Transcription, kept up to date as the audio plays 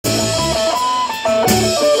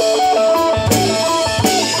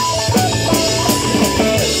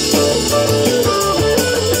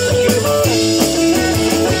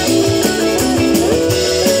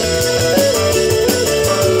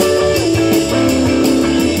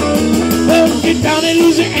Down in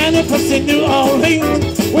Louisiana, plus in New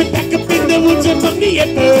Orleans, way back up in the woods among the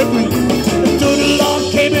evergreens. Until the Lord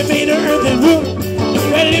came and made her earth and wood.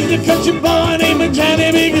 Well, lived a country boy named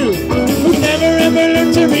Johnny B. Good, who never ever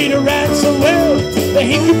learned to read or write so well, but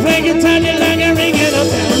he could play guitar like a ringing up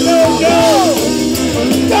and go, go,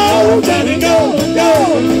 go, Johnny, go, go,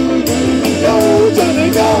 go, Johnny,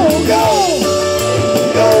 go, go,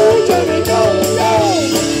 go, Johnny, go, go,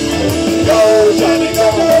 go, Johnny, go,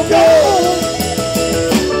 go, go,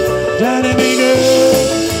 Johnny B. Good.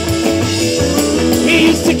 He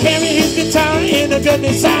used to carry his guitar in a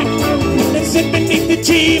gunny sack and sit beneath the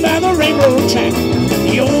tree by the railroad track.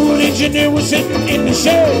 The old engineer was sitting in the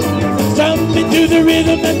shed, thumping to the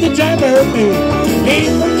rhythm that the driver knew.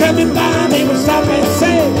 People coming by, they would stop and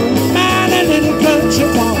say, "Man, a little country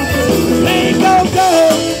boy, play go, go,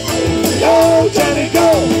 go, Johnny, go,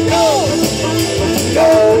 go, go,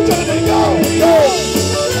 Johnny, go, go,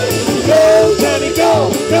 go, Johnny, go,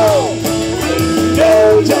 go, go,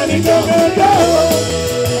 Johnny, go, go, go."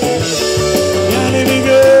 Johnny be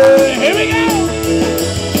good. Here we go.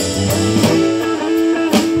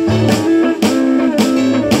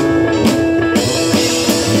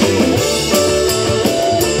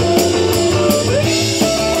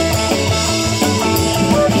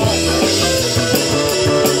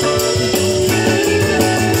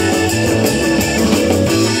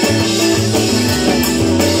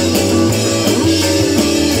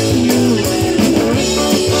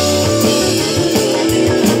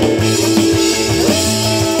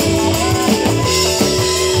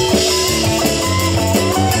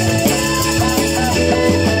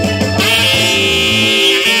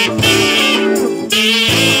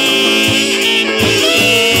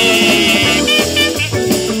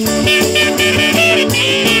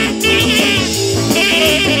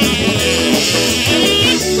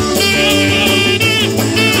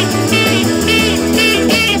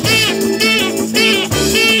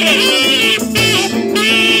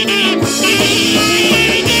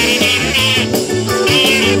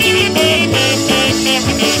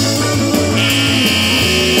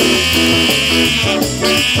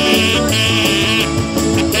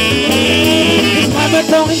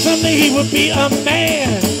 Someday he would be a man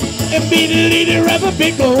and be the leader of a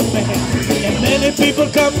big old band. And many people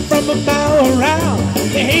come from a mile around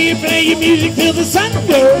to hear you play your music till the sun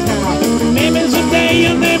goes down. Maybe someday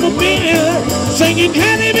your name will be here singing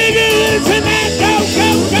Johnny B. Good tonight. Go, go,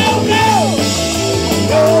 go, go.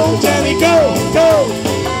 Go, Johnny, go, go.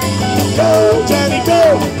 Go, Johnny,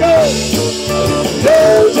 go, go. Go,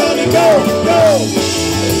 Johnny, go, go.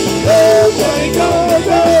 Go, Johnny, go,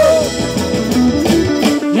 go.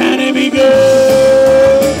 Johnny be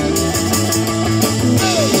good.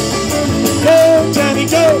 Go, Johnny,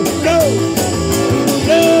 go, go.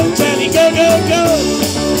 Go, Johnny, go, go, go.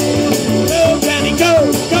 Go, Johnny, go,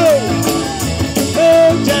 go. Go,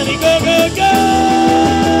 Johnny, go, go, go.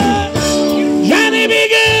 Johnny be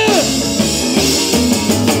good.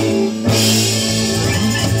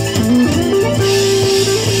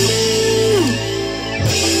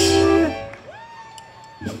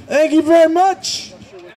 Thank you very much.